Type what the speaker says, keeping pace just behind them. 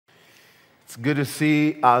It's good to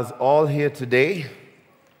see us all here today,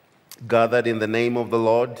 gathered in the name of the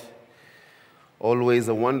Lord. Always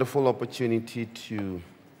a wonderful opportunity to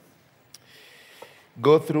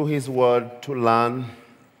go through His Word, to learn.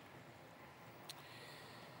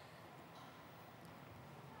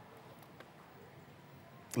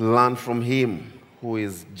 Learn from Him who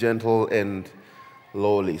is gentle and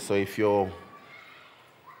lowly. So if you're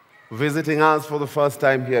visiting us for the first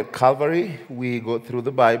time here at Calvary, we go through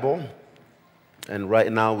the Bible. And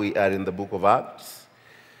right now we are in the book of Acts,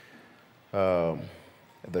 the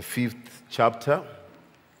 5th chapter.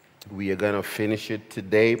 We are going to finish it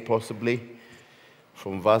today, possibly,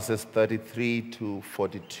 from verses 33 to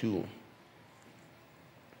 42.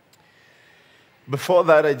 Before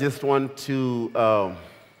that, I just want to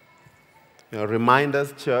remind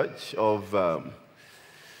us, church, of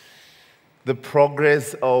the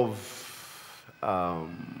progress of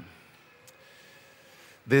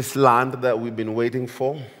this land that we've been waiting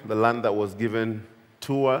for, the land that was given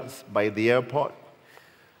to us by the airport.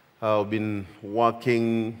 We've been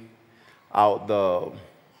working out the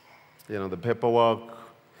paperwork,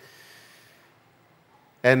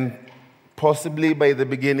 and possibly by the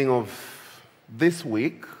beginning of this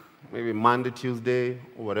week, maybe Monday, Tuesday,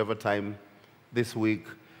 or whatever time this week,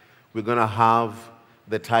 we're going to have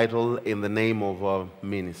the title in the name of our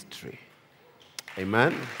ministry.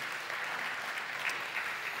 Amen.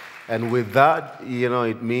 And with that,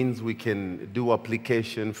 it means we can do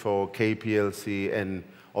application for KPLC and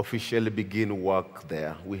officially begin work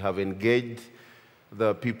there. We have engaged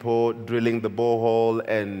the people drilling the borehole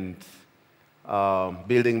and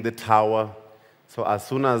building the tower. So as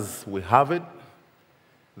soon as we have it,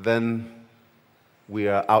 then we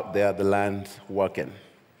are out there at the land working.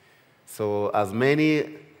 So as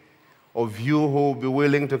many of you who will be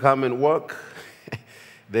willing to come and work,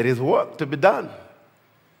 there is work to be done.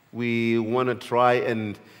 We want to try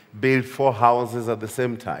and build 4 houses at the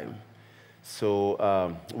same time.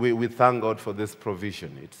 So we thank God for this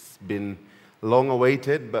provision. It's been long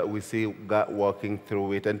awaited, but we see God working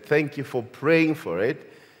through it. And thank you for praying for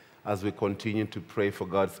it as we continue to pray for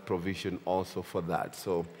God's provision also for that.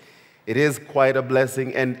 So it is quite a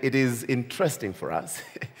blessing, and it is interesting for us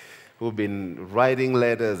who've been writing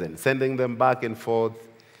letters and sending them back and forth.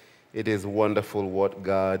 It is wonderful what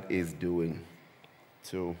God is doing.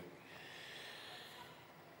 So,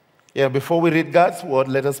 before we read God's word,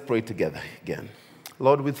 let us pray together again.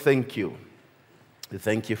 Lord, we thank you. We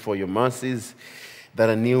thank you for your mercies that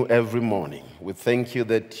are new every morning. We thank you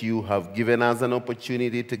that you have given us an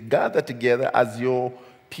opportunity to gather together as your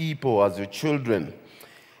people, as your children.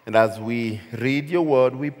 And as we read your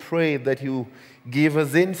word, we pray that you give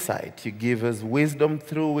us insight, you give us wisdom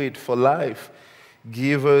through it for life.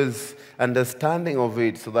 Give us understanding of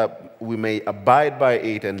it so that we may abide by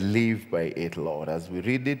it and live by it, Lord. As we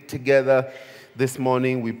read it together this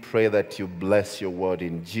morning, we pray that you bless your word.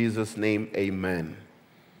 In Jesus' name, amen.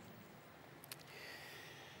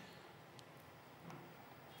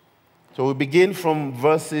 So we begin from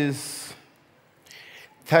verses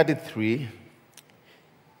 33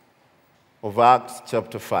 of Acts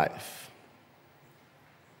chapter 5.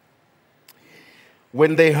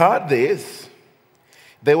 When they heard this,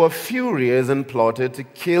 they were furious and plotted to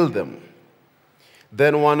kill them.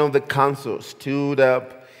 Then one of the council stood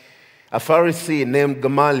up, a Pharisee named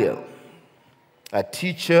Gamaliel, a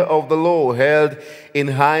teacher of the law held in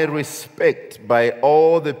high respect by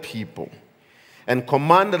all the people, and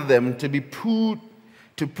commanded them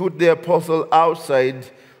to put the apostle outside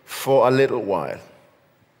for a little while.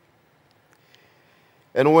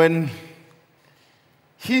 And when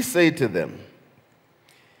he said to them,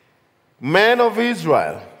 "Men of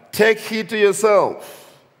Israel, take heed to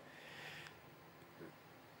yourself.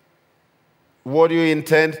 What do you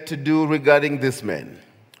intend to do regarding this man?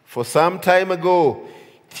 For some time ago,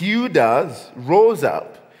 Theudas rose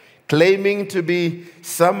up, claiming to be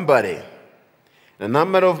somebody. A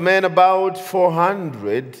number of men, about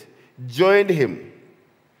 400, joined him.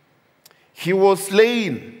 He was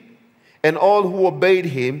slain, and all who obeyed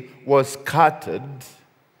him were scattered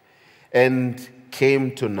and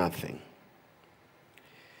came to nothing.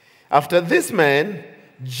 After this man,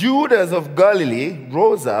 Judas of Galilee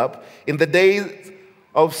rose up in the days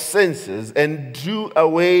of census and drew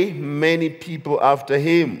away many people after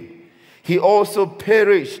him. He also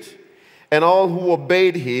perished, and all who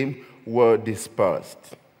obeyed him were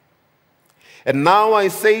dispersed. And now I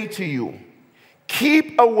say to you,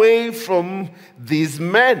 keep away from these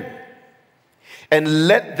men and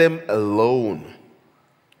let them alone.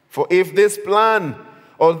 For if this plan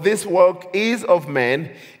or this work is of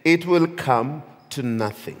men, it will come to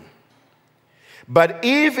nothing. But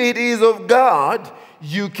if it is of God,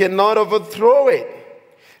 you cannot overthrow it,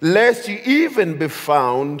 lest you even be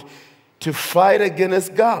found to fight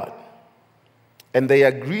against God. And they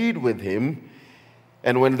agreed with him.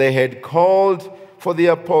 And when they had called for the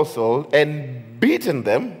apostles and beaten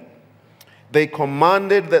them, they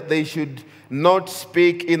commanded that they should not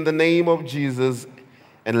speak in the name of Jesus,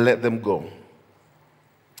 and let them go.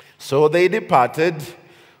 So they departed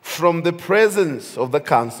from the presence of the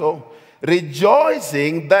council,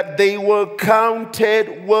 rejoicing that they were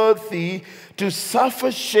counted worthy to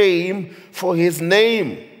suffer shame for his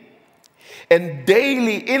name. And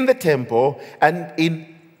daily in the temple and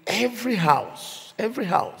in every house,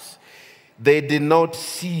 they did not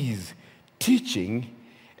cease teaching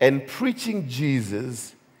and preaching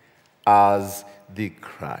Jesus as the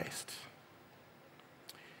Christ.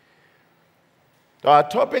 Our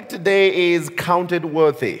topic today is counted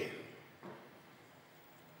worthy.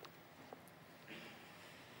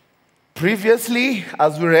 Previously,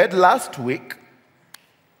 as we read last week,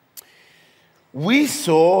 we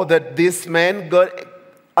saw that this man got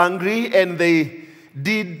angry and they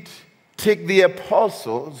did take the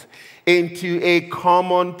apostles into a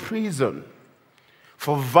common prison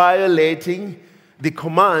for violating the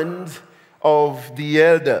commands of the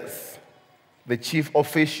elders, the chief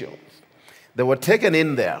officials. They were taken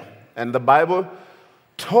in there, and the Bible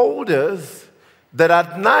told us that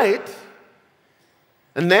at night,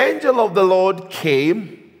 an angel of the Lord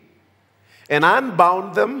came and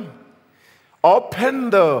unbound them,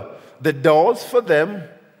 opened the doors for them,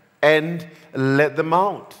 and let them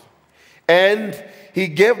out. And he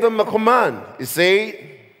gave them a command. He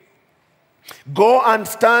said, go and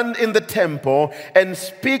stand in the temple and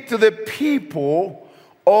speak to the people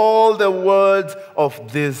all the words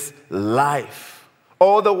of this life,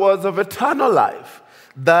 all the words of eternal life.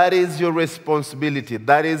 That is your responsibility.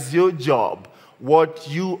 That is your job, what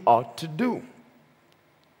you ought to do.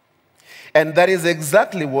 And that is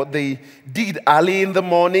exactly what they did. Early in the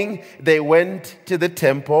morning, they went to the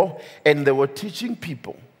temple and they were teaching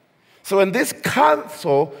people. So when this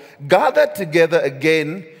council gathered together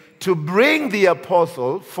again to bring the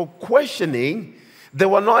apostles for questioning, they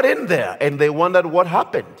were not in there, and they wondered what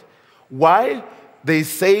happened. Why? They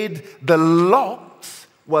said the locks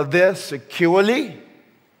were there securely,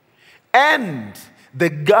 and the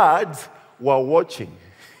guards were watching.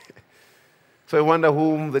 So I wonder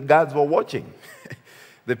whom the guards were watching.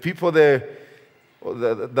 The people that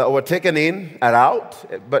were taken in are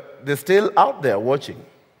out, but they're still out there watching.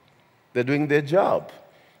 They're doing their job.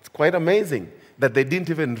 It's quite amazing that they didn't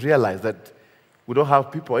even realize that we don't have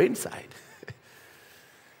people inside.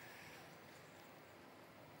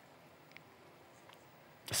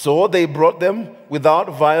 So they brought them without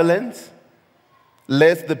violence,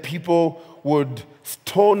 lest the people would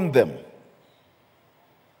stone them.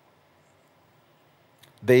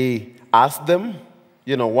 They asked them,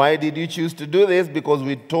 why did you choose to do this? Because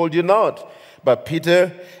we told you not. But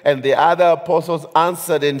Peter and the other apostles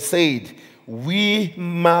answered and said, we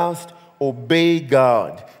must obey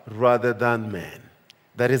God rather than man.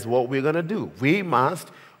 That is what we're going to do. We must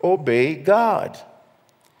obey God.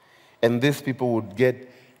 And these people would get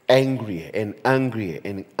angrier and angrier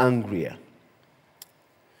and angrier.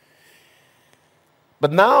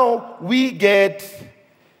 But now we get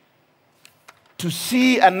to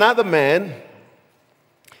see another man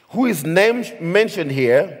who is mentioned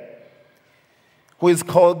here, who is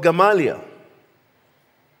called Gamaliel.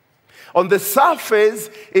 On the surface,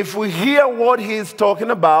 if we hear what he's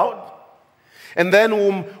talking about, and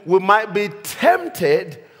then we might be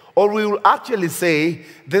tempted, or we will actually say,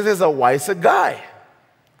 this is a wiser guy.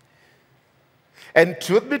 And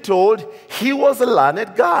truth be told, he was a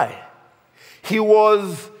learned guy. He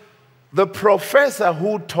was the professor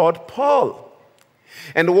who taught Paul.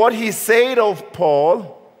 And what he said of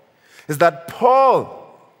Paul is that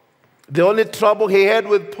Paul, the only trouble he had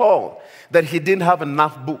with Paul, that he didn't have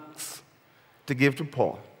enough books to give to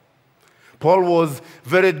Paul. Paul was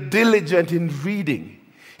very diligent in reading.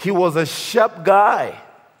 He was a sharp guy.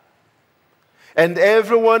 And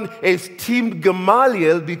everyone esteemed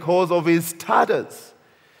Gamaliel because of his status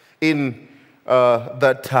in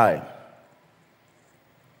that time.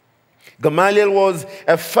 Gamaliel was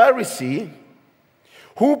a Pharisee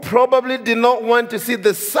who probably did not want to see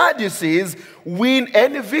the Sadducees win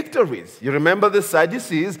any victories. You remember the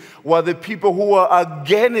Sadducees were the people who were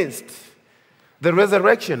against the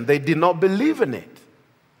resurrection. They did not believe in it.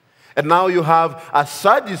 And now you have a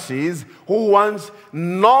Sadducees who wants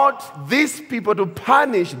not these people to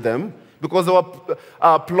punish them because they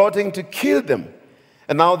were plotting to kill them.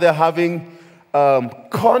 And now they're having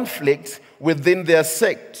conflicts within their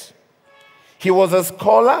sect. He was a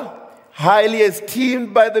scholar, highly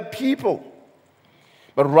esteemed by the people,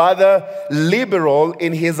 but rather liberal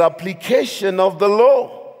in his application of the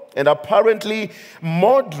law and apparently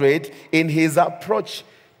moderate in his approach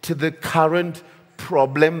to the current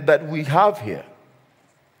problem that we have here.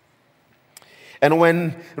 And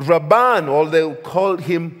when Rabban, or they called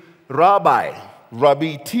him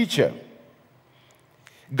Rabbi teacher,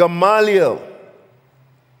 Gamaliel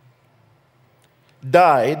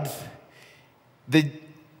died, the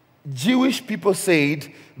Jewish people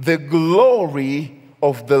said the glory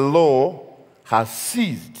of the law has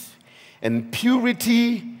ceased, and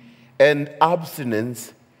purity and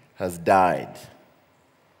abstinence has died.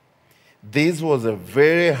 This was a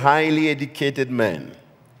very highly educated man.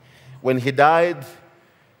 When he died,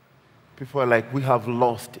 people are like, we have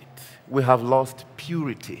lost it. We have lost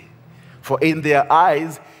purity. For in their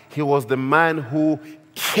eyes, he was the man who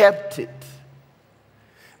kept it.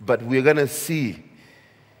 But we're going to see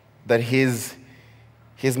that his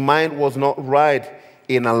mind was not right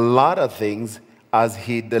in a lot of things as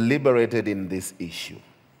he deliberated in this issue.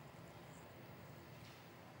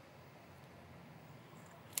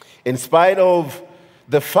 In spite of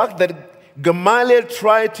the fact that Gamaliel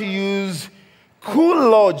tried to use cool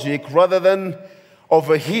logic rather than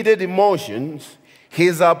overheated emotions,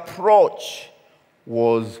 his approach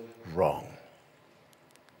was wrong.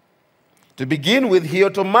 To begin with, he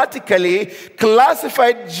automatically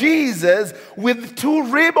classified Jesus with two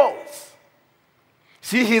rebels.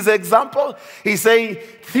 See his example? He's saying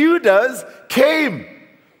Theudas came,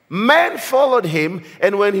 men followed him,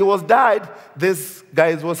 and when he was died, this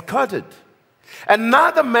guy was cutted.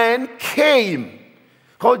 Another man came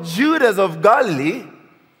called Judas of Galilee.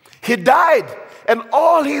 He died, and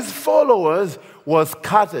all his followers was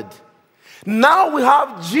cutted. Now we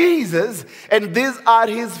have Jesus, and these are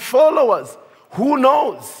his followers. Who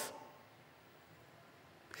knows?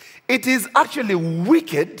 It is actually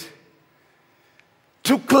wicked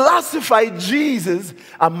to classify Jesus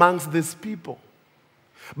amongst these people.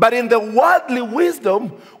 But in the worldly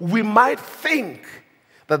wisdom, we might think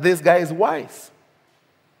that this guy is wise,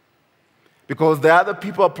 because the other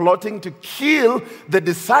people are plotting to kill the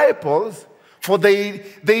disciples, for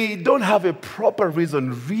they don't have a proper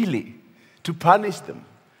reason really to punish them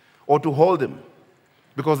or to hold them,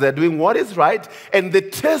 because they're doing what is right, and the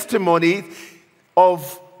testimony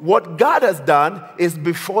of what God has done is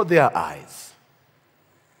before their eyes.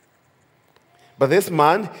 But this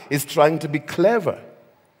man is trying to be clever,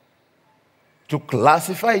 to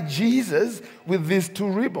classify Jesus with these two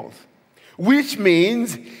rebels, which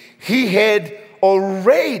means he had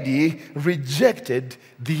already rejected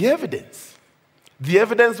the evidence. The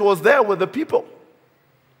evidence was there with the people.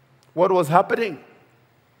 What was happening?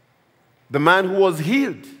 The man who was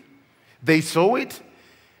healed, they saw it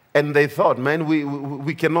and they thought, man,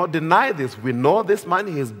 we cannot deny this. We know this man,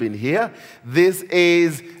 he has been here. This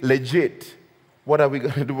is legit. What are we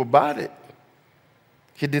going to do about it?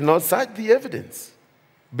 He did not cite the evidence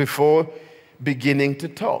before beginning to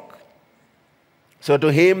talk. So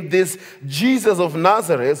to him, this Jesus of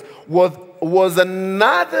Nazareth was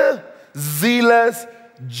another zealous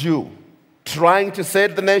Jew trying to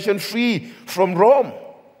set the nation free from Rome.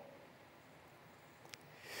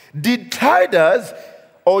 Did Titus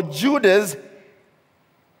or Judas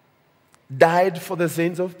died for the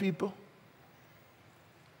sins of people?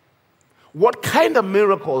 What kind of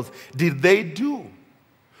miracles did they do?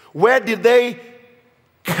 Where did they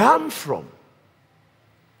come from?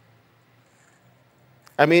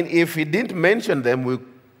 I mean, if he didn't mention them, we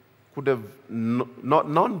could have not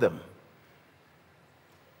known them.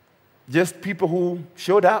 Just people who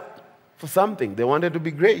showed up for something. They wanted to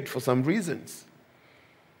be great for some reasons.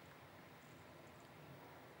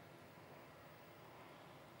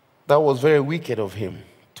 That was very wicked of him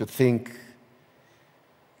to think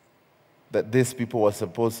that these people were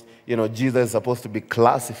supposed, Jesus is supposed to be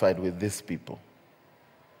classified with these people.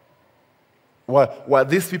 Were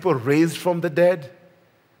these people raised from the dead?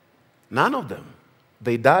 None of them.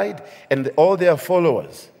 They died, and all their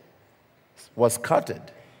followers was cutted.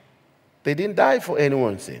 They didn't die for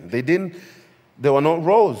anyone's sin. They were not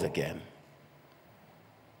rose again.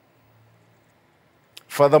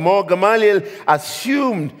 Furthermore, Gamaliel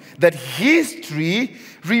assumed that history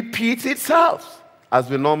repeats itself. As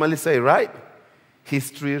we normally say, right?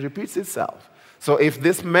 History repeats itself. So if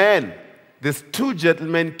this man, these two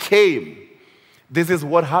gentlemen came, this is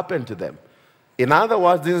what happened to them. In other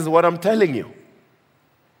words, this is what I'm telling you.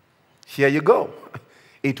 Here you go.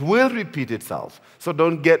 It will repeat itself. So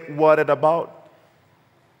don't get worried about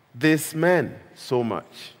this man so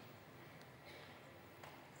much.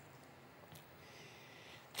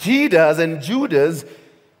 Judas and Judas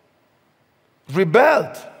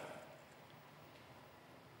rebelled,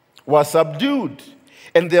 were subdued,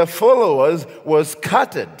 and their followers were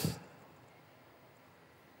scattered.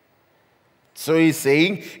 So he's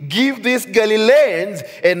saying, give these Galileans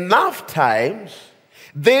enough times,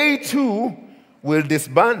 they too will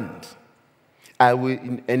disband.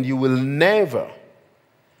 And you will never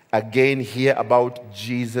again hear about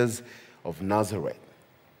Jesus of Nazareth.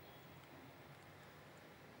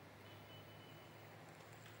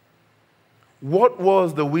 What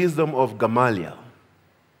was the wisdom of Gamaliel?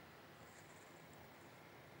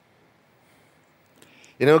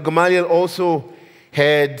 You know, Gamaliel also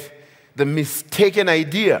had the mistaken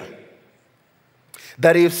idea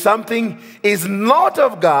that if something is not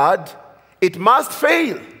of God, it must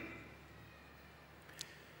fail.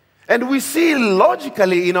 And we see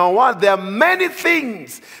logically in our world, there are many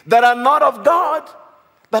things that are not of God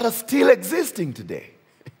that are still existing today.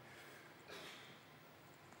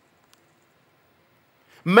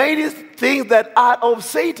 Many things that are of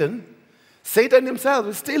Satan, Satan himself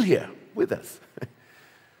is still here with us.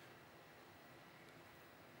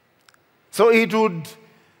 So it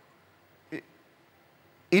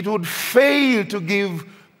would fail to give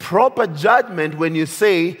proper judgment when you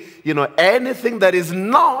say, you know, anything that is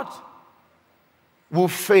not will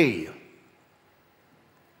fail.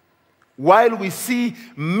 While we see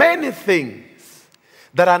many things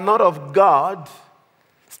that are not of God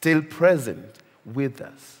still present with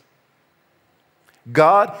us.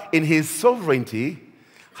 God, in his sovereignty,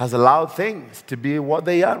 has allowed things to be what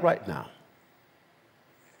they are right now.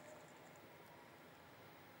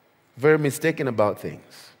 Very mistaken about things.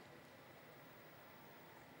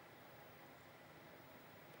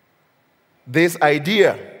 This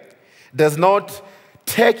idea does not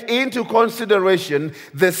take into consideration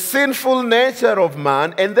the sinful nature of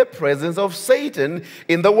man and the presence of Satan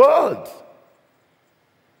in the world.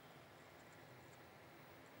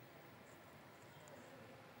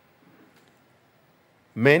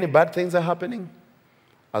 Many bad things are happening,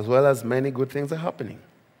 as well as many good things are happening.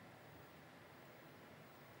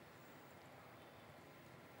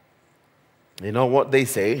 You know what they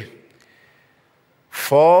say?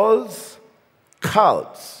 False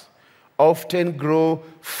cults often grow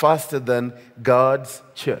faster than God's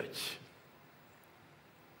church.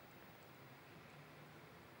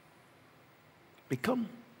 They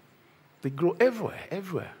grow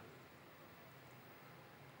everywhere.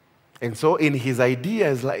 And so in his idea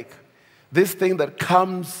is like, this thing that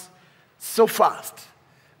comes so fast,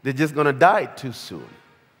 they're just going to die too soon.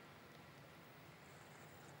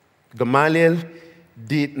 Gamaliel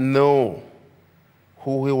didn't know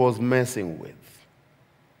who he was messing with.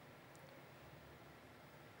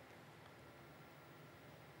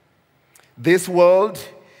 This world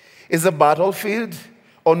is a battlefield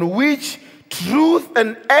on which truth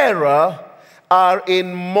and error are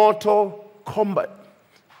in mortal combat.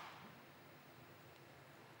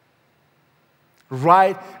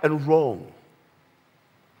 Right and wrong.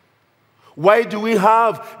 Why do we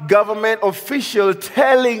have government officials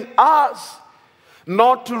telling us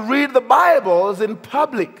not to read the Bibles in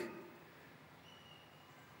public?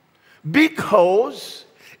 Because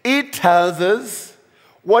it tells us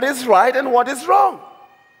what is right and what is wrong.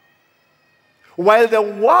 While the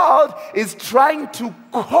world is trying to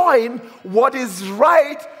coin what is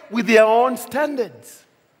right with their own standards.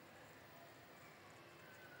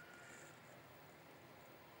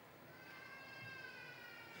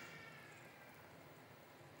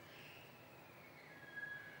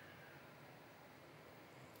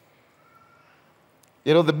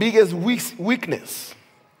 You know, the biggest weakness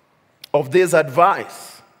of this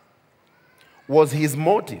advice was his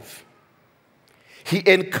motive. He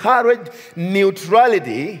encouraged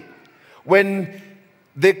neutrality when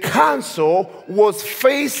the council was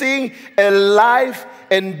facing a life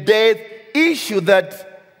and death issue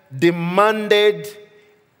that demanded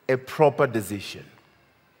a proper decision.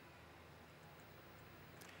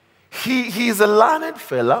 He's a learned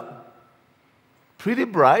fella, pretty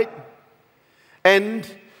bright.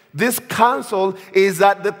 And this council is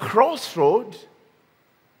at the crossroad.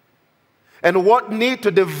 And what need to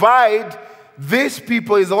divide these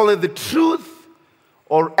people is only the truth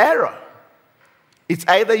or error. It's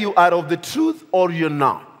either you are of the truth or you're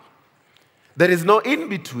not. There is no in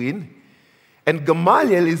between. And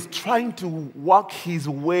Gamaliel is trying to work his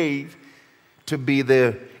way to be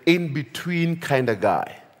the in between kind of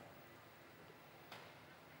guy.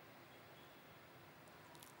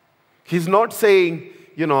 He's not saying,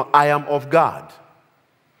 you know, I am of God.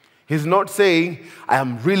 He's not saying, I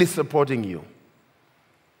am really supporting you.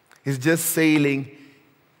 He's just sailing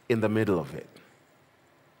in the middle of it.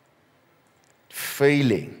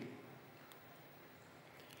 failing.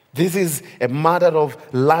 This is a matter of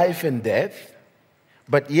life and death,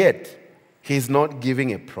 but yet he's not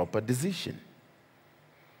giving a proper decision.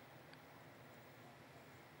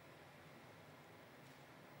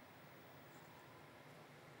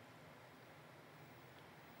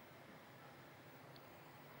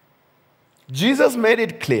 Jesus made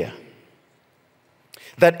it clear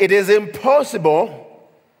that it is impossible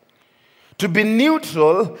to be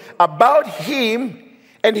neutral about him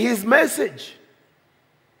and his message.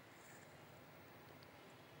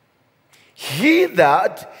 He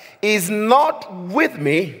that is not with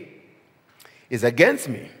me is against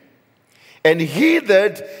me, and he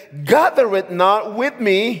that gathereth not with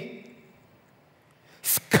me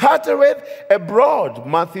scattereth abroad.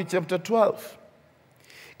 Matthew chapter 12.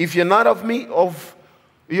 If you're not of me,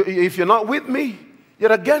 if you're not with me,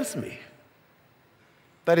 you're against me.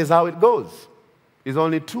 That is how it goes. It's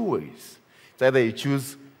only two ways. It's either you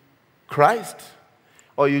choose Christ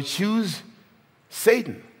or you choose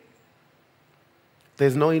Satan.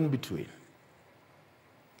 There's no in between.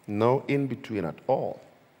 No in between at all.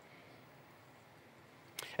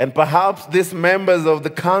 And perhaps these members of the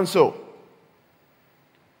council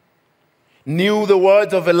knew the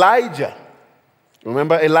words of Elijah.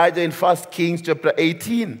 Remember Elijah in 1 Kings chapter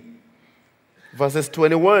 18, verses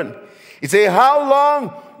 21. He said, how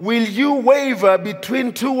long will you waver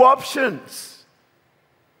between two options?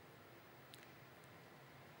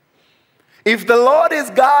 If the Lord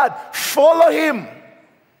is God, follow him.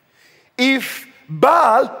 If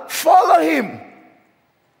Baal, follow him.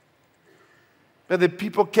 But the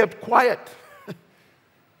people kept quiet.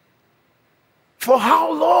 For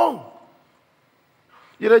how long?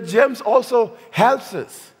 You know, James also helps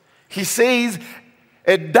us. He says,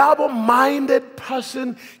 a double-minded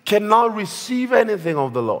person cannot receive anything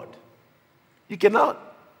of the Lord. You cannot.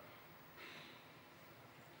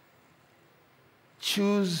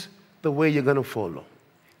 Choose the way you're going to follow.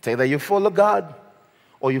 It's either you follow God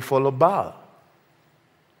or you follow Baal.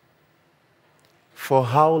 For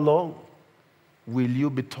how long will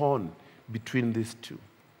you be torn between these two?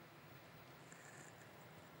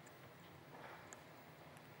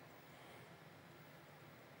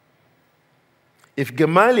 If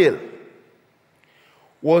Gamaliel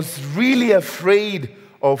was really afraid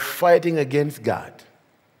of fighting against God,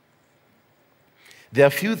 there are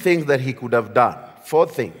a few things that he could have done. 4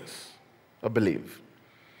 things, I believe.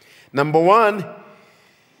 Number 1,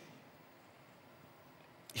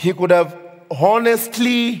 he could have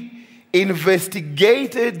honestly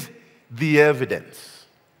investigated the evidence.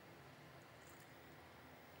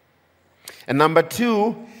 And number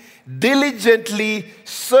 2, diligently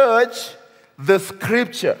search the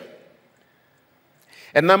scripture.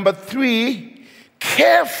 And number 3,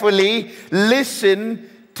 carefully listen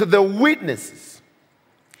to the witnesses.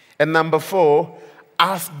 And number 4,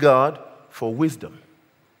 ask God for wisdom.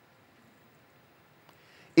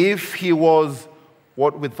 If he was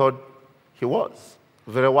what we thought he was,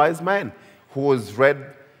 a very wise man who has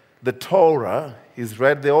read the Torah, he's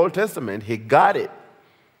read the Old Testament, he got it.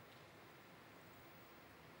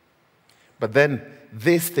 But then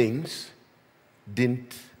these things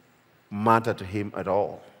didn't matter to him at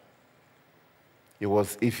all.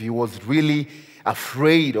 If he was really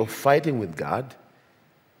afraid of fighting with God,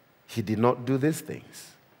 he did not do these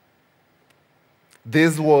things.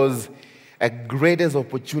 This was a greatest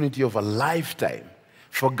opportunity of a lifetime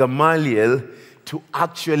for Gamaliel to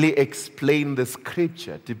actually explain the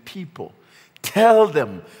scripture to people, tell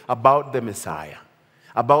them about the Messiah,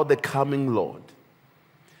 about the coming Lord.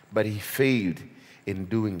 But he failed in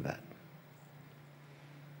doing that.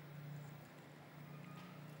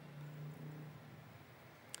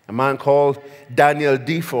 A man called Daniel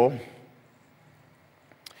Defoe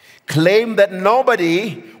claimed that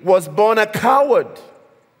nobody was born a coward.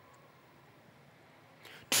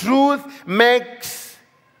 Truth makes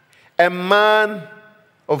a man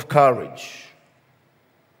of courage.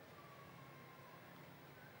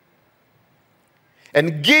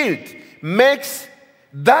 And guilt makes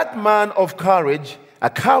that man of courage a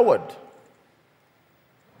coward.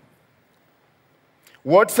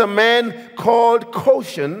 What's a man called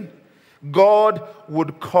caution, God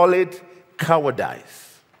would call it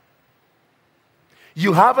cowardice.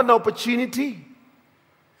 You have an opportunity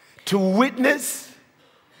to witness,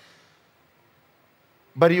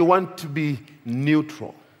 but you want to be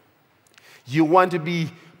neutral. You want to be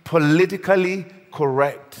politically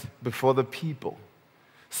correct before the people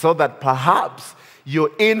so that perhaps your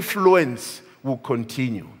influence will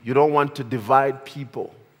continue. You don't want to divide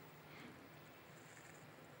people.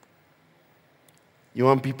 You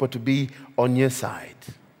want people to be on your side.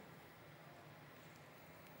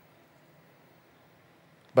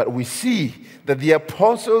 But we see that the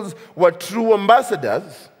apostles were true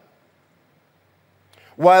ambassadors,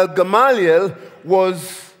 while Gamaliel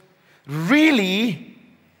was really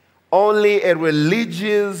only a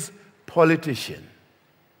religious politician.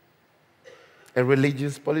 A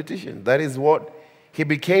religious politician. That is what he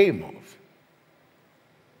became of.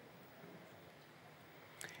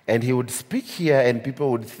 And he would speak here and people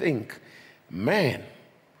would think, man,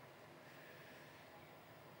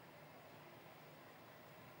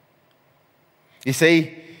 he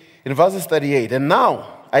say in verses 38, and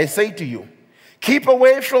now I say to you, keep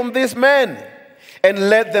away from these men and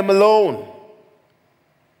let them alone.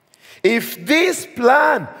 If this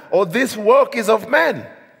plan or this work is of man,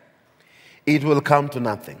 it will come to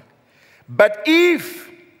nothing. But if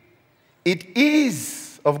it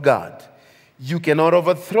is of God, you cannot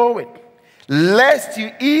overthrow it, lest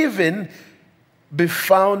you even be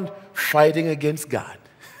found fighting against God.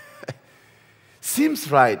 Seems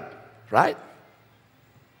right, right?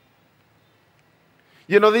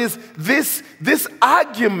 You know, this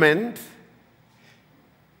argument,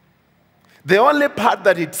 the only part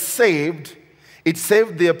that it saved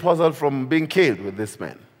the apostle from being killed with this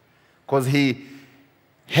man. Because he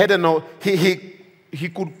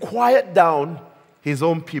could quiet down his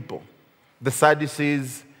own people, the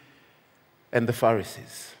Sadducees and the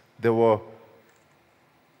Pharisees. They were,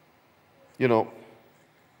 you know,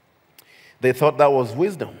 they thought that was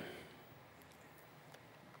wisdom.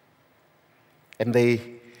 And they,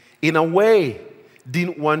 in a way,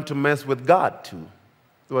 didn't want to mess with God too.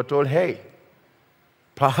 They were told, hey,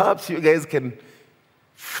 perhaps you guys can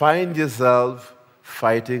find yourself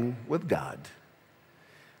fighting with God.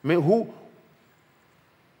 I mean,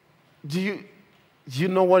 do you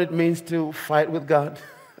know what it means to fight with God?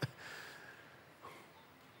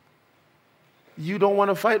 You don't want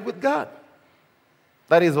to fight with God.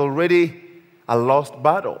 That is already a lost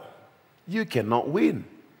battle. You cannot win.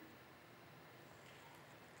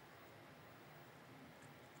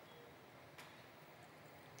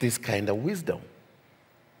 This kind of wisdom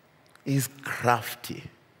is crafty.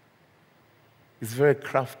 It's very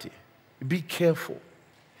crafty. Be careful.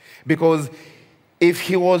 Because if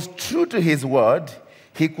he was true to his word,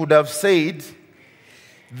 he could have said,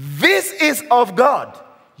 this is of God.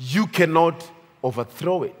 You cannot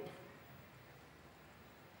overthrow it.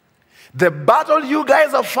 The battle you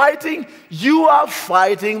guys are fighting, you are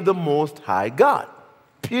fighting the Most High God.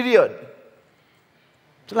 Period.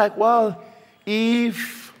 It's like, well,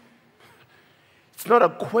 if... It's not a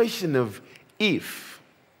question of if.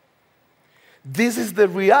 This is the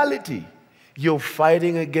reality. You're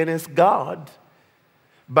fighting against God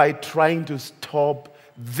by trying to stop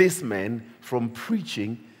this man from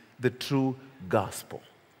preaching the true gospel.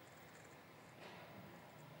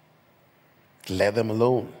 Let them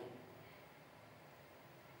alone.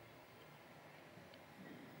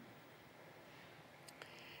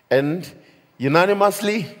 And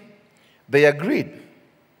unanimously, they agreed.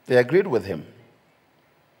 They agreed with him.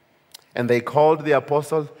 And they called the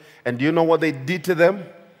apostles, and do you know what they did to them?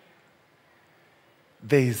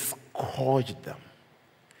 They scourged them.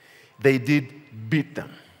 They did beat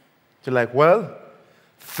them. So like, well,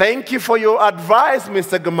 thank you for your advice,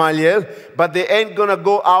 Mr. Gamaliel, but they ain't going to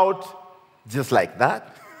go out just like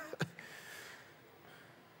that.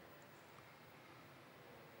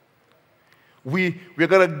 We're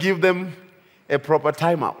going to give them a proper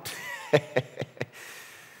timeout.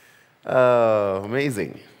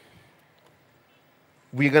 Amazing.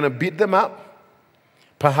 We're going to beat them up.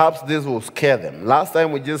 Perhaps this will scare them. Last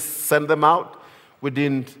time we just sent them out. We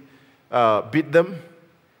didn't beat them.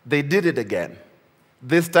 They did it again.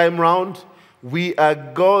 This time round, we are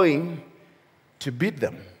going to beat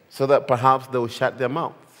them so that perhaps they will shut their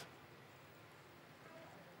mouths.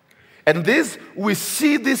 And this, we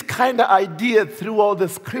see this kind of idea throughout the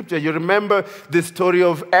scripture. You remember the story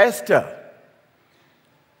of Esther.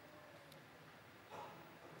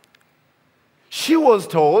 She was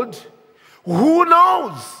told, who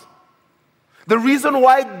knows? The reason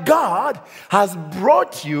why God has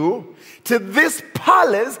brought you to this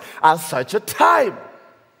palace at such a time.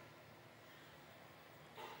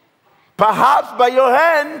 Perhaps by your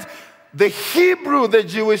hand, the Hebrew, the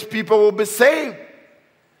Jewish people will be saved.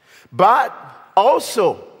 But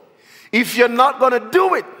also, if you're not going to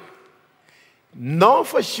do it, know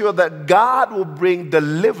for sure that God will bring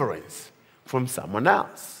deliverance from someone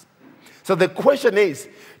else. So the question is,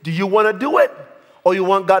 do you want to do it, or you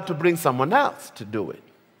want God to bring someone else to do it?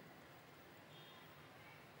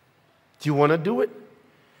 Do you want to do it?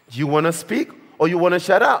 Do you want to speak, or you want to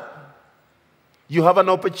shut up? You have an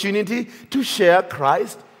opportunity to share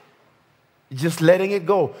Christ Just letting it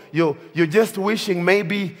go. You're just wishing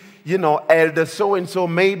maybe, elder so-and-so,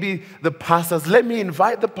 maybe the pastors. Let me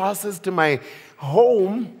invite the pastors to my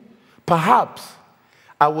home. Perhaps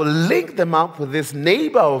I will link them up with this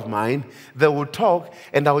neighbor of mine that will talk,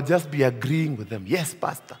 and I will just be agreeing with them. Yes,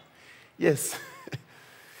 pastor. Yes.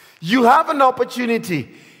 You have an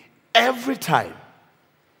opportunity every time,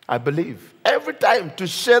 I believe, every time to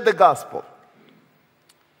share the gospel.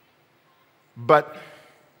 But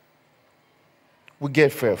we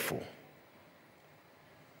get fearful.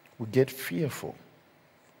 We get fearful.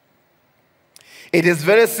 It is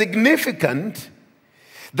very significant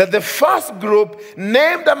that the first group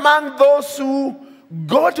named among those who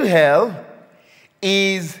go to hell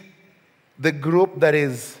is the group that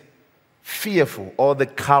is fearful, or the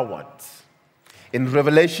cowards. In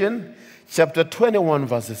Revelation chapter 21,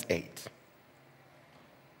 verses 8.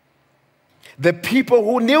 The people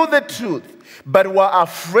who knew the truth but were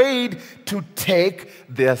afraid to take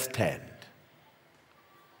their stand.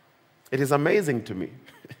 It is amazing to me.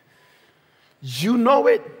 You know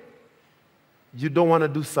it. You don't want to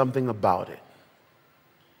do something about it.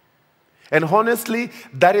 And honestly,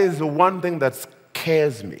 that is the one thing that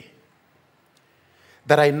scares me.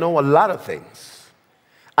 That I know a lot of things.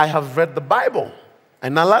 I have read the Bible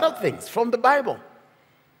and a lot of things from the Bible.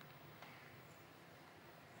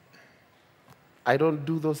 I don't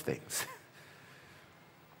do those things.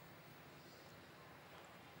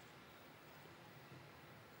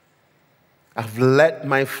 I've let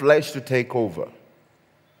my flesh to take over.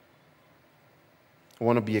 I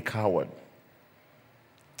want to be a coward.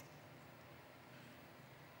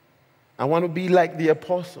 I want to be like the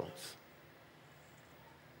apostles,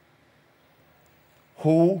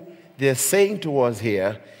 who they're saying to us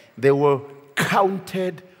here, they were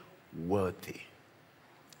counted worthy.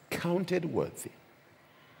 Counted worthy.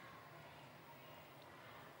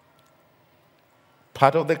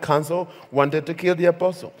 Part of the council wanted to kill the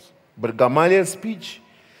apostles, but Gamaliel's speech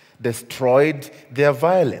destroyed their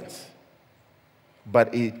violence.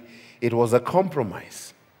 But it was a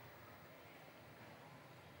compromise.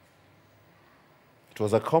 It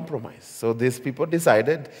was a compromise. So these people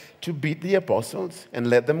decided to beat the apostles and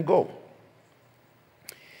let them go.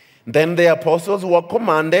 Then the apostles were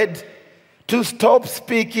commanded to stop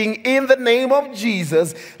speaking in the name of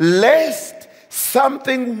Jesus, lest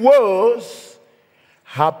something worse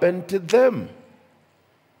happen to them.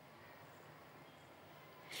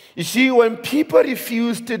 You see, when people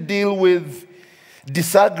refuse to deal with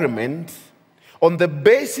disagreement on the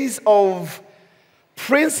basis of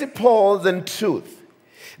principles and truth,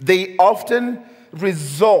 they often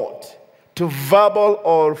resort to verbal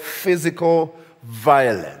or physical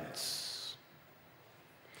violence.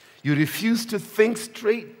 You refuse to think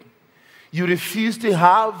straight. You refuse to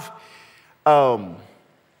have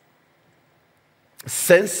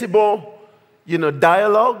sensible,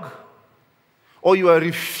 dialogue, or you are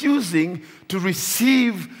refusing to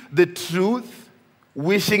receive the truth,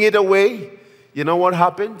 wishing it away. You know what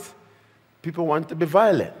happens? People want to be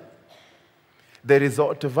violent. They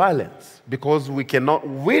resort to violence. Because we cannot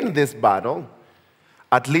win this battle,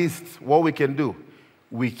 at least what we can do,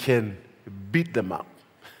 we can beat them up.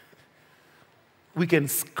 We can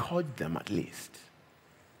scourge them at least.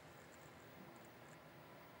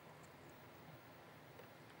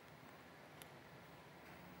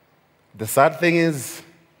 The sad thing is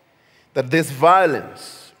that this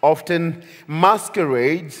violence often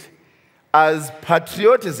masquerades as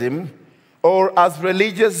patriotism or as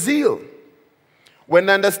religious zeal. When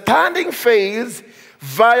understanding fails,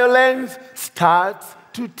 violence starts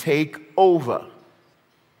to take over.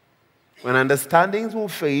 When understandings will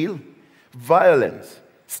fail, violence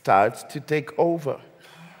starts to take over.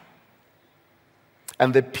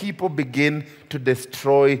 And the people begin to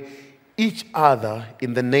destroy each other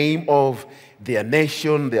in the name of their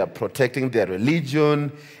nation. They are protecting their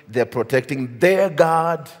religion. They are protecting their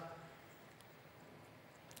God.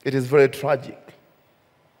 It is very tragic.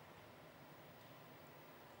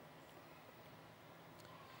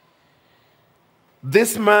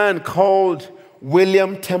 This man called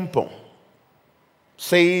William Temple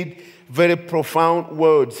said very profound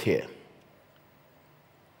words here.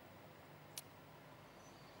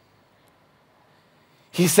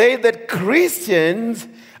 He said that Christians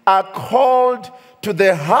are called to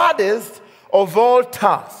the hardest of all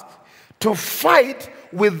tasks, to fight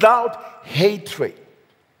without hatred.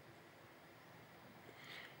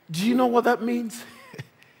 Do you know what that means?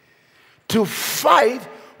 To fight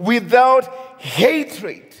without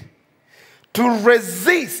hatred, to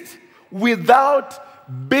resist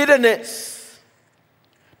without bitterness,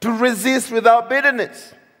 to resist without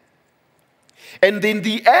bitterness. And in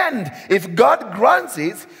the end, if God grants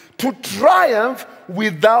it, to triumph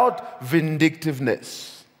without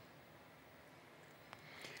vindictiveness.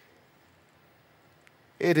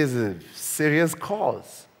 It is a serious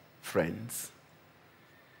cause, friends.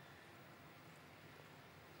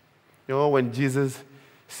 You know, when Jesus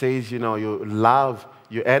says, you love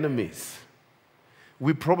your enemies,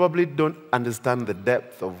 we probably don't understand the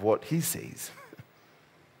depth of what he says.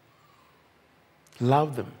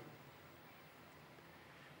 Love them.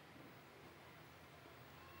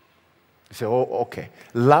 You say, oh, okay.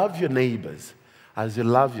 Love your neighbors as you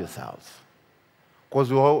love yourselves.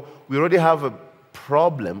 Because we already have a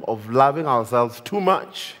problem of loving ourselves too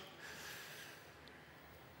much.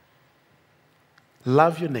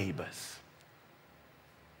 Love your neighbors.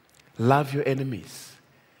 Love your enemies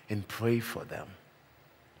and pray for them.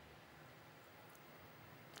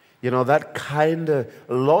 That kind of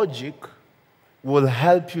logic will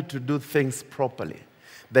help you to do things properly.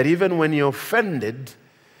 That even when you're offended,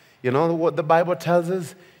 what the Bible tells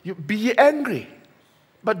us, you be angry,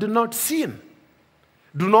 but do not sin.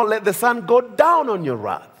 Do not let the sun go down on your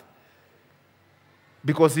wrath.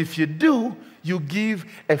 Because if you do, you give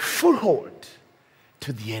a foothold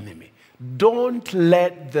to the enemy. Don't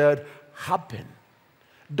let that happen.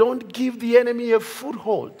 Don't give the enemy a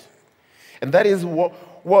foothold. And that is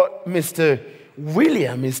what Mr.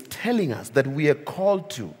 William is telling us that we are called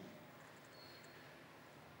to.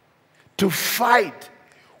 To fight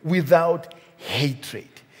without hatred.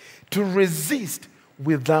 To resist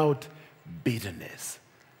without bitterness.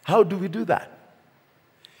 How do we do that?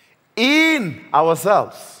 In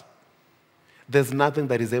ourselves. There's nothing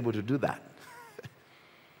that is able to do that.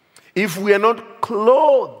 If we are not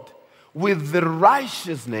clothed with the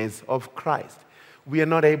righteousness of Christ, we are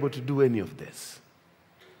not able to do any of this.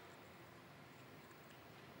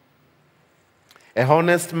 A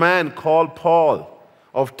honest man called Paul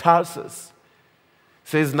of Tarsus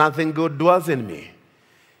says, nothing good dwells in me.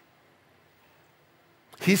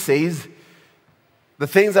 He says, the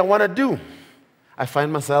things I want to do, I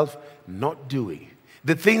find myself not doing.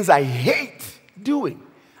 The things I hate doing,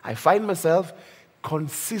 I find myself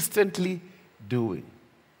consistently doing.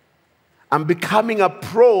 I'm becoming a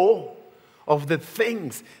pro of the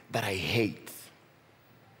things that I hate.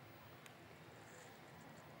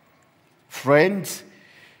 Friends,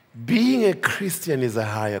 being a Christian is a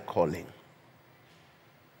higher calling.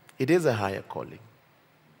 It is a higher calling.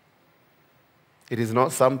 It is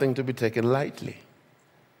not something to be taken lightly.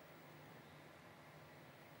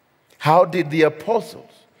 How did the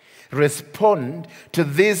apostles respond to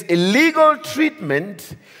this illegal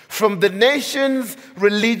treatment from the nation's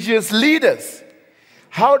religious leaders?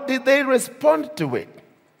 How did they respond to it?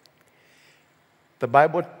 The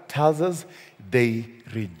Bible tells us they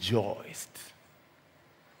rejoiced.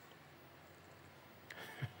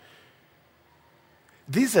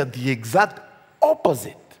 These are the exact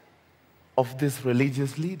opposite of these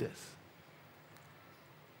religious leaders.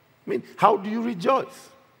 How do you rejoice?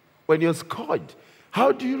 When you're scourged,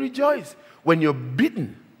 how do you rejoice? When you're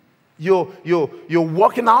beaten, you're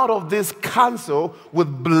walking out of this council with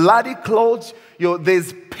bloody clothes,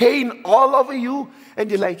 there's pain all over you, and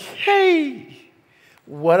you're like, hey,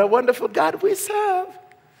 what a wonderful God we serve.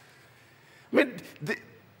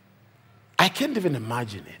 I can't even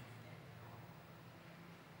imagine it.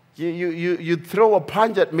 You throw a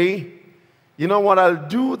punch at me, you know what I'll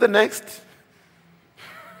do the next?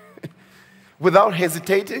 Without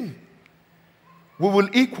hesitating. We will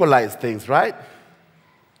equalize things, right?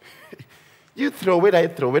 You throw it, I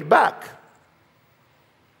throw it back.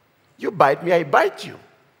 You bite me, I bite you.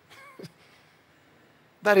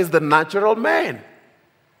 That is the natural man.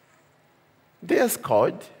 They are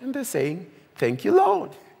scored and they're saying, thank you,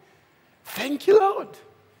 Lord. Thank you, Lord.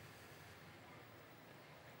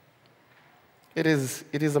 It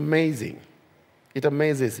is amazing. It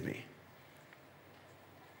amazes me.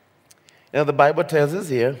 Now the Bible tells us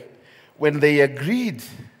here, when they agreed,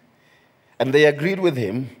 and they agreed with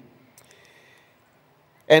him,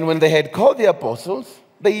 and when they had called the apostles,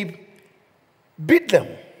 they beat them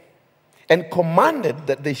and commanded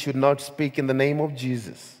that they should not speak in the name of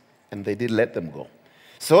Jesus. And they did let them go.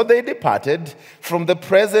 So they departed from the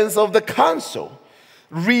presence of the council,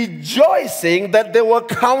 rejoicing that they were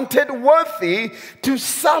counted worthy to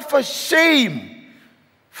suffer shame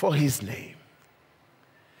for his name.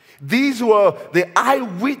 These were the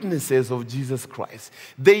eyewitnesses of Jesus Christ.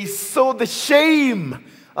 They saw the shame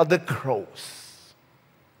of the cross.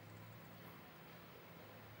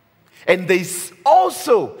 And they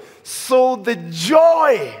also saw the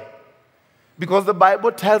joy, because the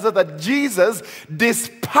Bible tells us that Jesus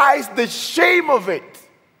despised the shame of it.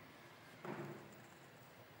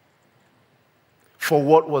 for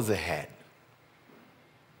what was ahead.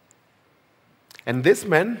 And these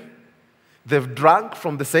men, they've drunk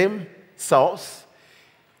from the same source.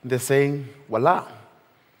 They're saying, voila,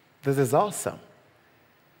 this is awesome.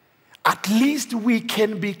 At least we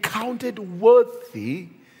can be counted worthy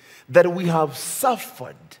that we have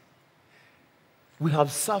suffered. We have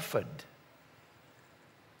suffered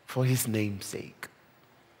for his name's sake.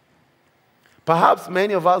 Perhaps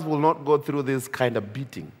many of us will not go through this kind of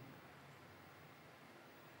beating.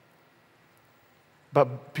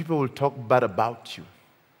 But people will talk bad about you.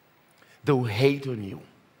 They will hate on you.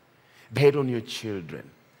 They hate on your children.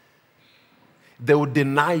 They will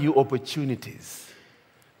deny you opportunities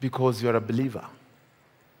because you're a believer,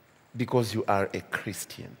 because you are a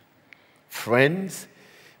Christian. Friends,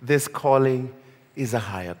 this calling is a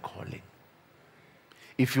higher calling.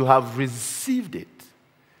 If you have received it,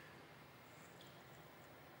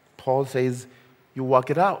 Paul says, you work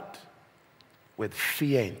it out with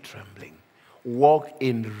fear and trembling. Walk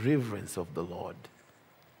in reverence of the Lord.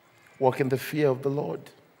 Walk in the fear of the Lord.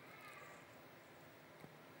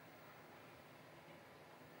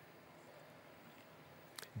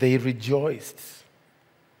 They rejoiced.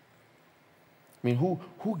 I mean,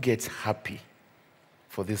 who gets happy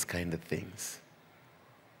for these kind of things?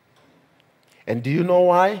 And do you know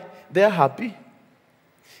why they're happy?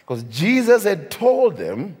 Because Jesus had told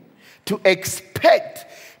them to expect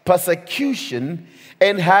persecution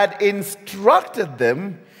and had instructed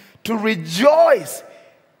them to rejoice.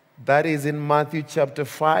 That is in Matthew chapter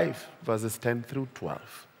 5, verses 10 through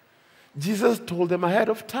 12. Jesus told them ahead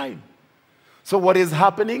of time. So what is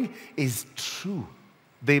happening is true.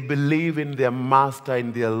 They believe in their master,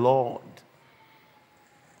 in their Lord.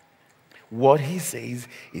 What he says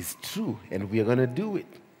is true, and we are going to do it.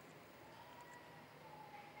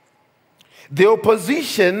 The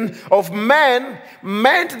opposition of man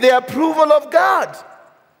meant the approval of God.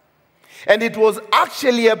 And it was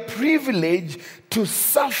actually a privilege to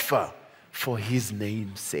suffer for his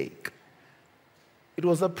name's sake. It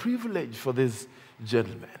was a privilege for this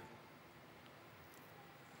gentleman.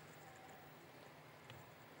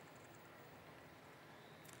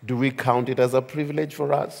 Do we count it as a privilege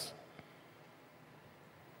for us?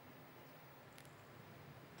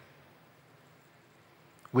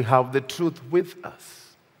 We have the truth with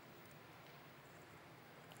us.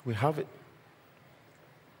 We have it.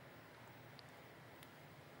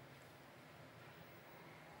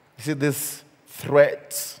 You see, this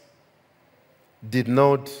threat did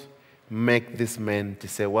not make this man to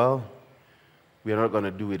say, well, we are not going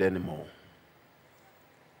to do it anymore.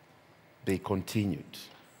 They continued.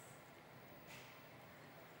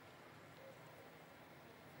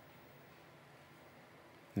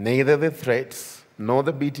 Neither the threats nor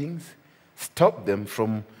the beatings stopped them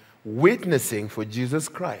from witnessing for Jesus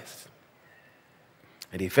Christ.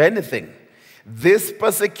 And if anything, this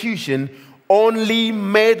persecution only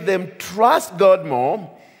made them trust God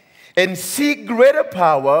more and seek greater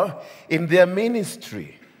power in their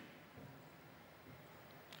ministry.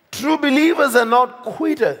 True believers are not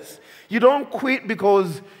quitters. You don't quit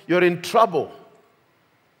because you're in trouble.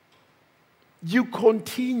 You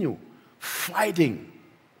continue fighting.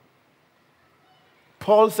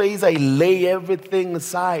 Paul says, I lay everything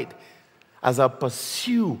aside as I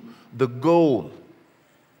pursue the goal.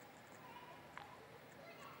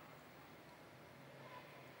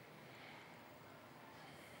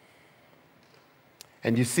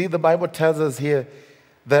 And you see, the Bible tells us here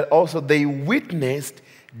that also they witnessed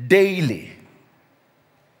daily.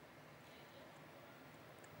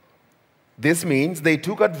 This means they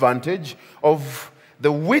took advantage of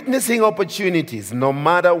the witnessing opportunities no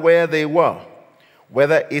matter where they were,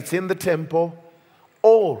 whether it's in the temple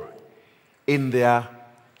or in their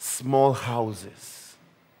small houses.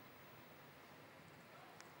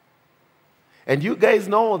 And you guys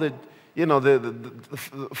know that, you know, the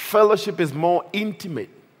fellowship is more intimate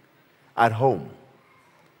at home.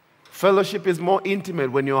 Fellowship is more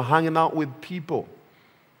intimate when you're hanging out with people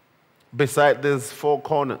beside these four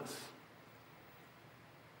corners.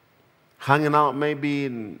 Hanging out maybe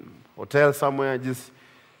in a hotel somewhere, just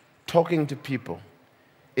talking to people.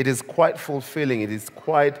 It is quite fulfilling. It is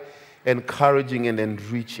quite encouraging and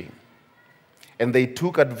enriching. And they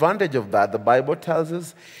took advantage of that, the Bible tells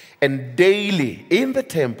us, and daily in the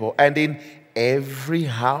temple and in every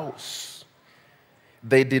house,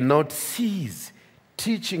 they did not cease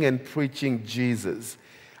teaching and preaching Jesus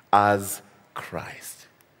as Christ.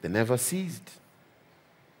 They never ceased.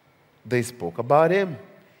 They spoke about him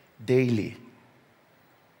daily.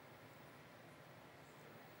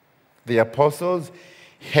 The apostles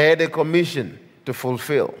had a commission to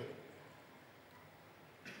fulfill.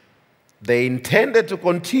 They intended to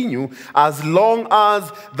continue as long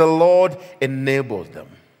as the Lord enables them.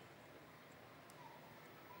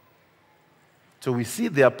 So we see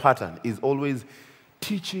their pattern is always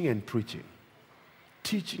teaching and preaching.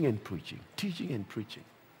 Teaching and preaching. Teaching and preaching.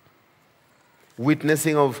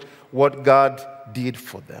 Witnessing of what God did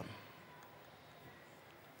for them.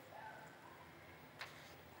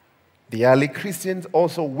 The early Christians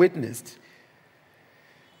also witnessed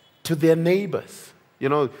to their neighbors. You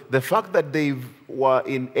know, the fact that they were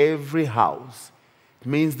in every house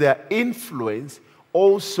means their influence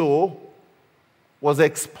also was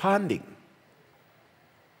expanding.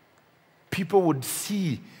 People would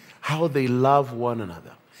see how they love one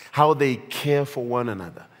another, how they care for one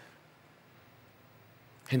another.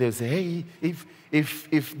 And they'll say, hey,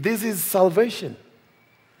 if this is salvation,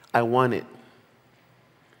 I want it.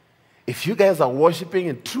 If you guys are worshiping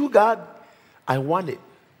a true God, I want it.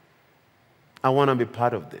 I want to be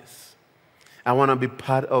part of this. I want to be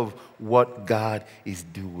part of what God is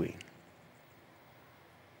doing.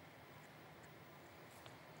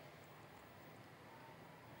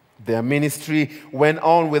 Their ministry went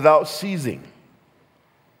on without ceasing.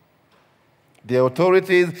 The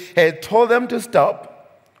authorities had told them to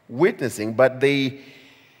stop witnessing, but they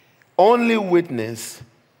only witnessed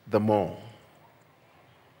the more.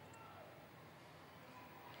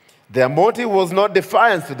 Their motive was not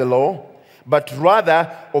defiance to the law, but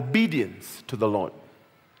rather obedience to the Lord.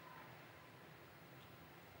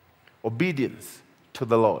 Obedience to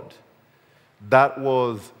the Lord. That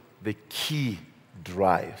was the key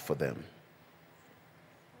drive for them.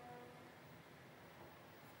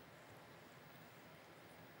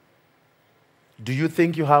 Do you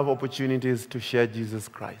think you have opportunities to share Jesus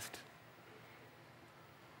Christ?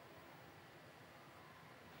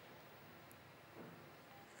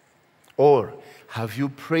 Or have you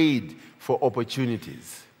prayed for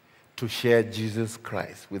opportunities to share Jesus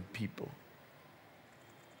Christ with people?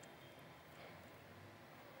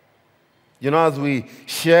 You know, as we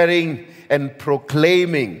sharing and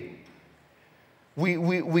proclaiming,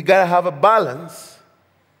 we got to have a balance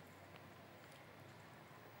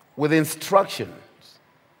with instructions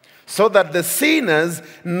so that the sinners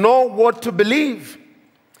know what to believe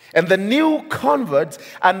and the new converts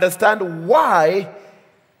understand why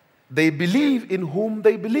they believe in whom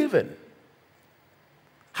they believe in.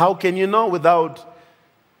 How can you know without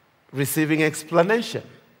receiving explanation?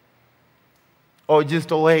 Or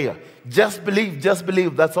just, oh, hey, just believe,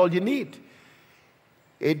 that's all you need.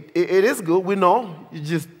 It is good, we know, you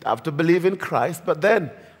just have to believe in Christ, but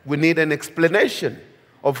then we need an explanation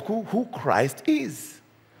of who Christ is.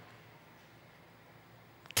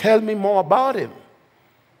 Tell me more about him.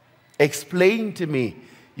 Explain to me,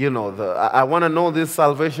 you know, I want to know this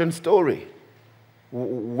salvation story.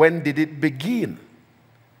 When did it begin?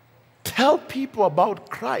 Tell people about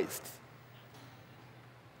Christ.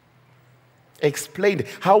 Explain it.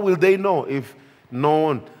 How will they know if no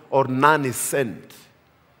one or none is sent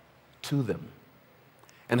to them?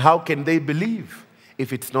 And how can they believe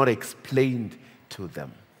if it's not explained to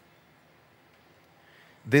them?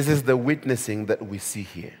 This is the witnessing that we see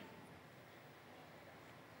here.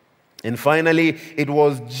 And finally, it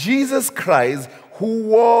was Jesus Christ who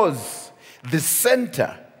was the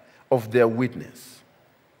center of their witness.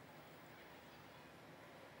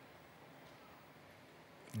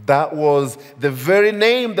 That was the very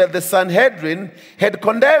name that the Sanhedrin had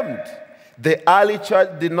condemned. The early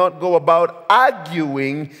church did not go about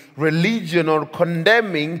arguing religion or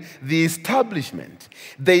condemning the establishment.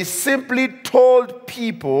 They simply told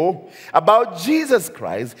people about Jesus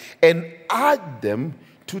Christ and urged them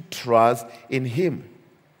to trust in him.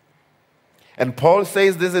 And Paul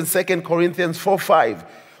says this in 2 Corinthians 4:5.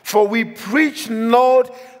 For we preach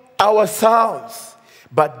not ourselves,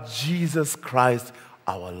 but Jesus Christ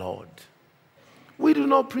our Lord. We do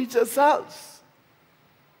not preach ourselves.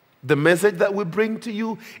 The message that we bring to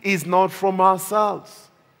you is not from ourselves.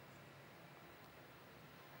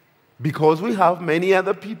 Because we have many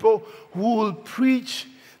other people who will preach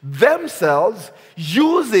themselves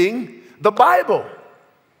using the Bible.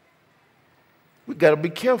 We got to be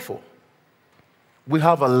careful. We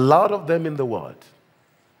have a lot of them in the world.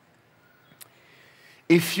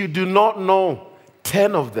 If you do not know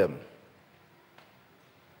 10 of them,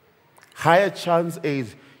 higher chance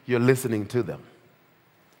is you're listening to them,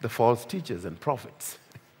 the false teachers and prophets.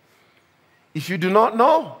 If you do not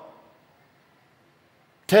know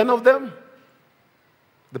 10 of them,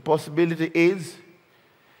 the possibility is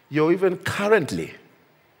you're even currently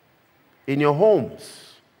in your homes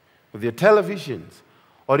with your televisions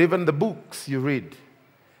or even the books you read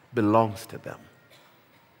belongs to them.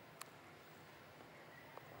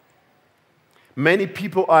 Many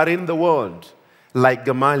people are in the world like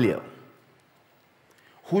Gamaliel,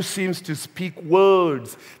 who seems to speak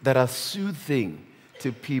words that are soothing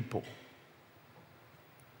to people.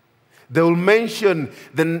 They will mention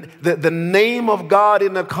the name of God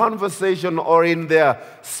in a conversation or in their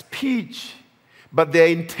speech, but their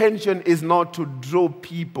intention is not to draw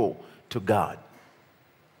people to God.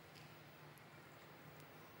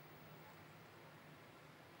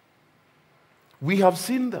 We have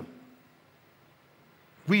seen them.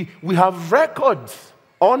 We have records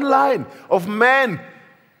online of men,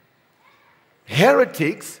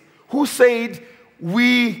 heretics, who said,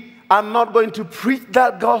 we are not going to preach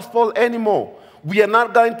that gospel anymore. We are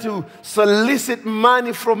not going to solicit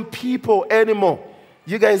money from people anymore.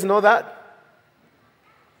 You guys know that?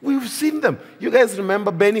 We've seen them. You guys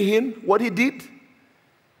remember Benny Hinn, what he did?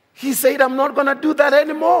 He said, I'm not going to do that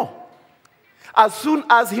anymore. As soon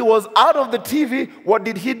as he was out of the TV, what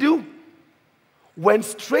did he do? Went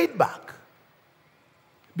straight back.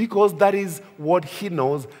 Because that is what he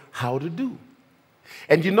knows how to do.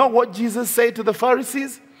 And you know what Jesus said to the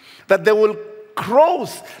Pharisees? That they will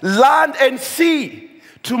cross land and sea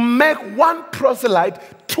to make one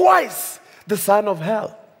proselyte twice the son of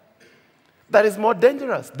hell. That is more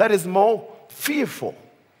dangerous. That is more fearful.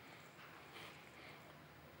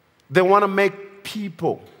 They want to make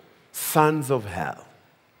people sons of hell.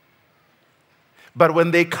 But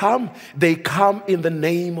when they come in the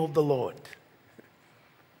name of the Lord.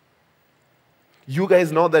 You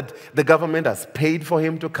guys know that the government has paid for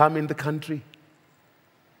him to come in the country.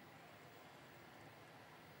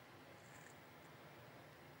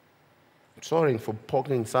 I'm sorry for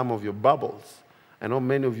poking some of your bubbles. I know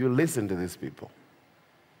many of you listen to these people.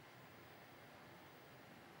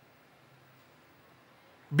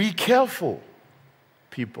 Be careful,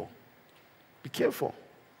 people. Be careful.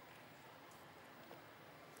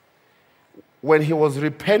 When he was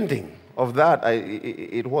repenting of that,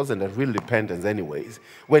 it wasn't a real repentance anyways.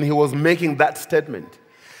 When he was making that statement,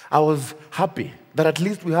 I was happy that at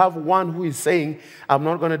least we have one who is saying, I'm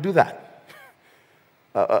not going to do that.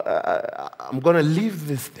 I'm going to leave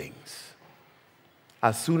these things.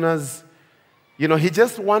 As soon as, he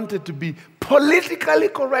just wanted to be politically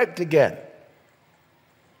correct again.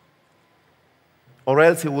 Or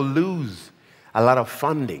else he will lose a lot of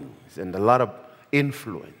fundings and a lot of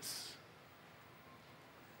influence.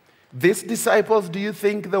 These disciples, do you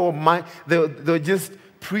think they were just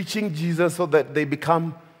preaching Jesus so that they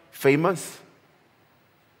become famous?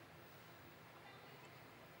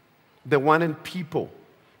 They wanted people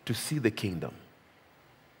to see the kingdom.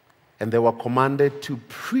 And they were commanded to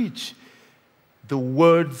preach the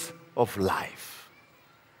words of life.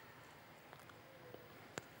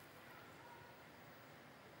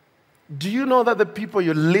 Do you know that the people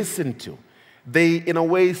you listen to, they, in a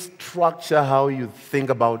way, structure how you think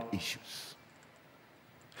about issues?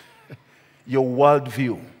 Your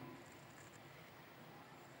worldview.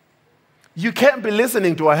 You can't be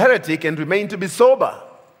listening to a heretic and remain to be sober.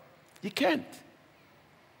 You can't.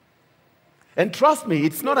 And trust me,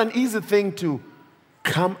 it's not an easy thing to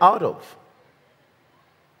come out of.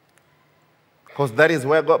 Because that is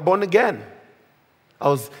where I got born again. I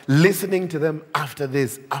was listening to them after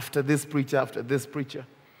this preacher.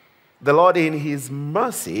 The Lord, in His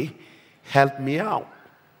mercy, helped me out.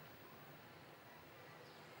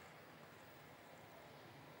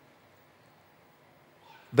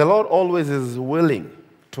 The Lord always is willing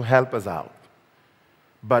to help us out.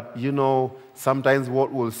 But, sometimes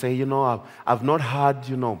what we'll say, I've not had,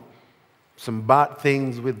 some bad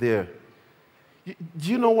things with their... Do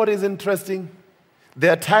you know what is interesting?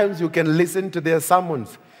 There are times you can listen to their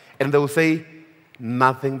sermons and they will say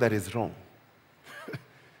nothing that is wrong.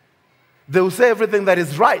 They will say everything that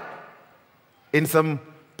is right in some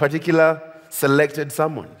particular selected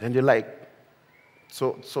sermon. And you're like,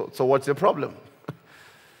 so what's your problem?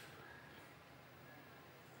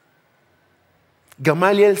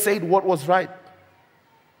 Gamaliel said what was right.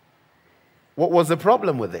 What was the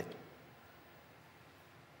problem with it?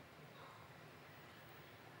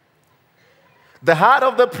 The heart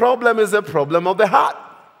of the problem is a problem of the heart.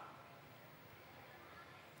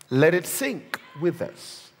 Let it sink with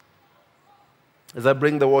us. As I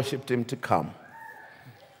bring the worship team to come.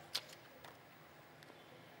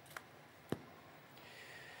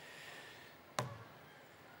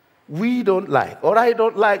 I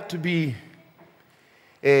don't like to be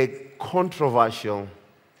a controversial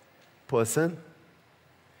person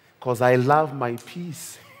because I love my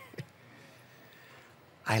peace.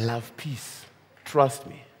 I love peace. Trust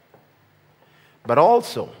me. But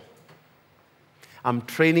also, I'm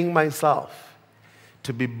training myself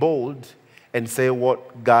to be bold and say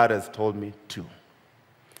what God has told me to.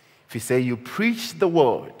 If you say you preach the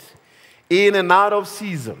word in and out of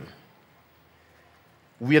season,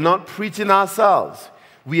 we are not preaching ourselves.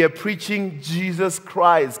 We are preaching Jesus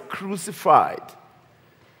Christ crucified.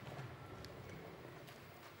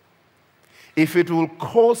 If it will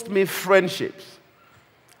cost me friendships,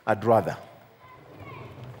 I'd rather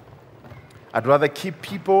keep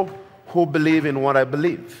people who believe in what I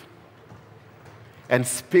believe and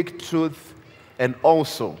speak truth and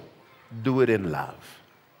also do it in love.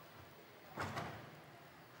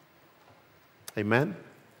 Amen?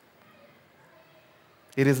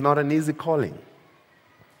 It is not an easy calling.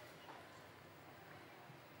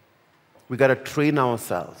 We got to train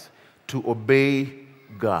ourselves to obey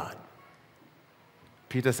God.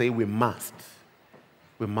 Peter said we must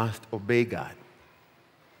obey God.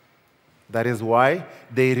 That is why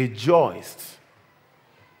they rejoiced.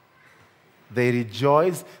 They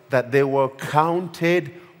rejoiced that they were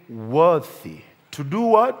counted worthy. To do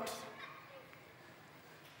what?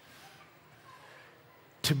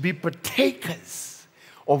 To be partakers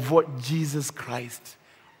of what Jesus Christ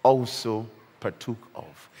also partook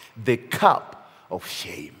of. The cup of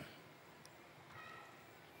shame.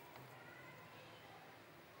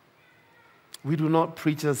 We do not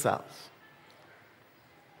preach ourselves,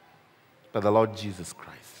 but the Lord Jesus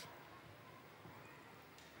Christ.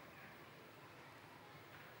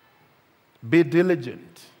 Be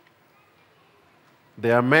diligent.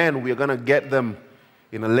 There are men, we are going to get them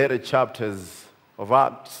in the later chapters of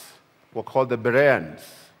Acts, were called the Bereans,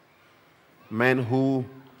 men who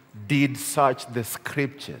did search the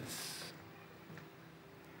scriptures.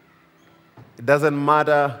 It doesn't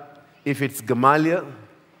matter if it's Gamaliel,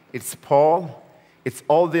 it's Paul, it's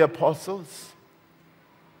all the apostles.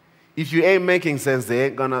 If you ain't making sense, they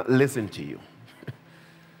ain't gonna listen to you.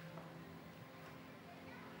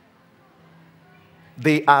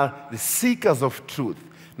 They are the seekers of truth,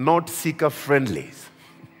 not seeker-friendlies.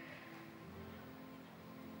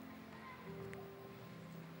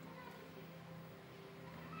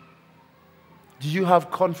 Do you have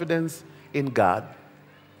confidence in God?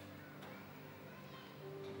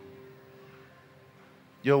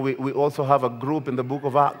 You know, we also have a group in the book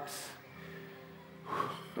of Acts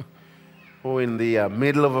who in the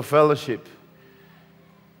middle of a fellowship,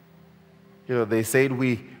 you know, they said,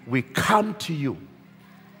 we come to you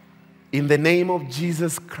in the name of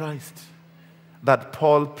Jesus Christ that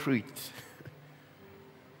Paul preached.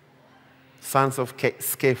 Sons of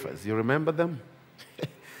Scaphas, you remember them?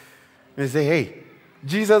 They say, hey,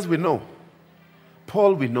 Jesus we know,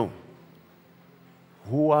 Paul we know.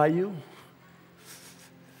 Who are you?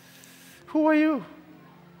 Who are you?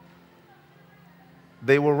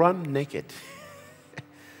 They will run naked.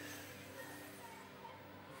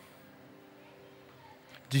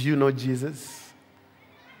 Do you know Jesus?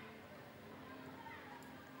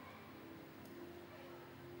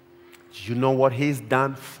 Do you know what he's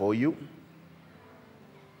done for you?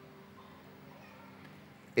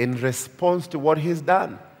 In response to what he's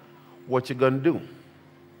done, what you going to do?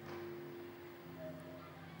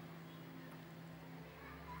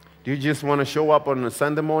 Do you just want to show up on a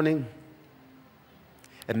Sunday morning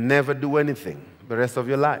and never do anything the rest of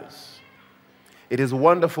your lives? It is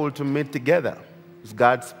wonderful to meet together as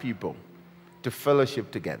God's people, to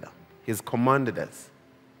fellowship together. He's commanded us.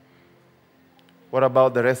 What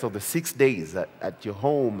about the rest of the 6 days at your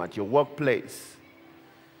home, at your workplace?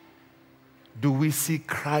 Do we see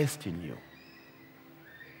Christ in you?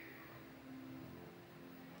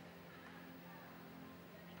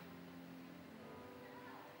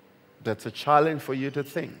 That's a challenge for you to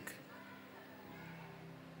think.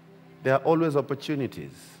 There are always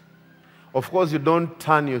opportunities. Of course, you don't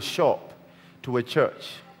turn your shop to a church.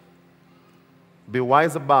 Be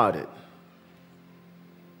wise about it.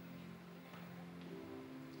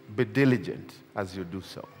 Be diligent as you do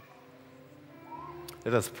so.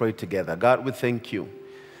 Let us pray together. God, we thank you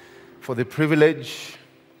for the privilege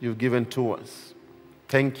you've given to us.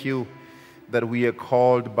 Thank you that we are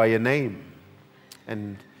called by your name.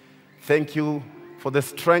 And thank you for the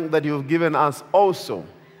strength that you've given us also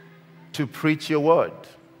to preach your word.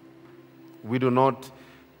 We do not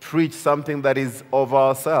preach something that is of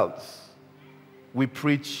ourselves. We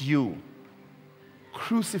preach you,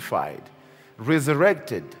 crucified,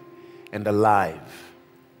 resurrected, and alive.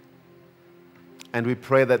 And we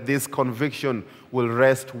pray that this conviction will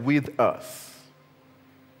rest with us,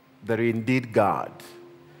 that you're indeed God,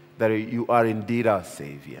 that you are indeed our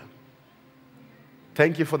Savior.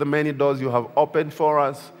 Thank you for the many doors you have opened for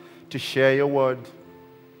us to share your word.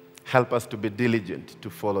 Help us to be diligent to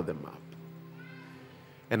follow them up.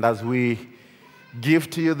 And as we give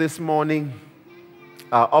to you this morning,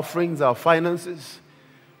 our offerings, our finances.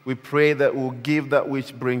 We pray that we'll give that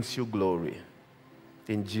which brings you glory.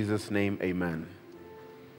 In Jesus' name, amen.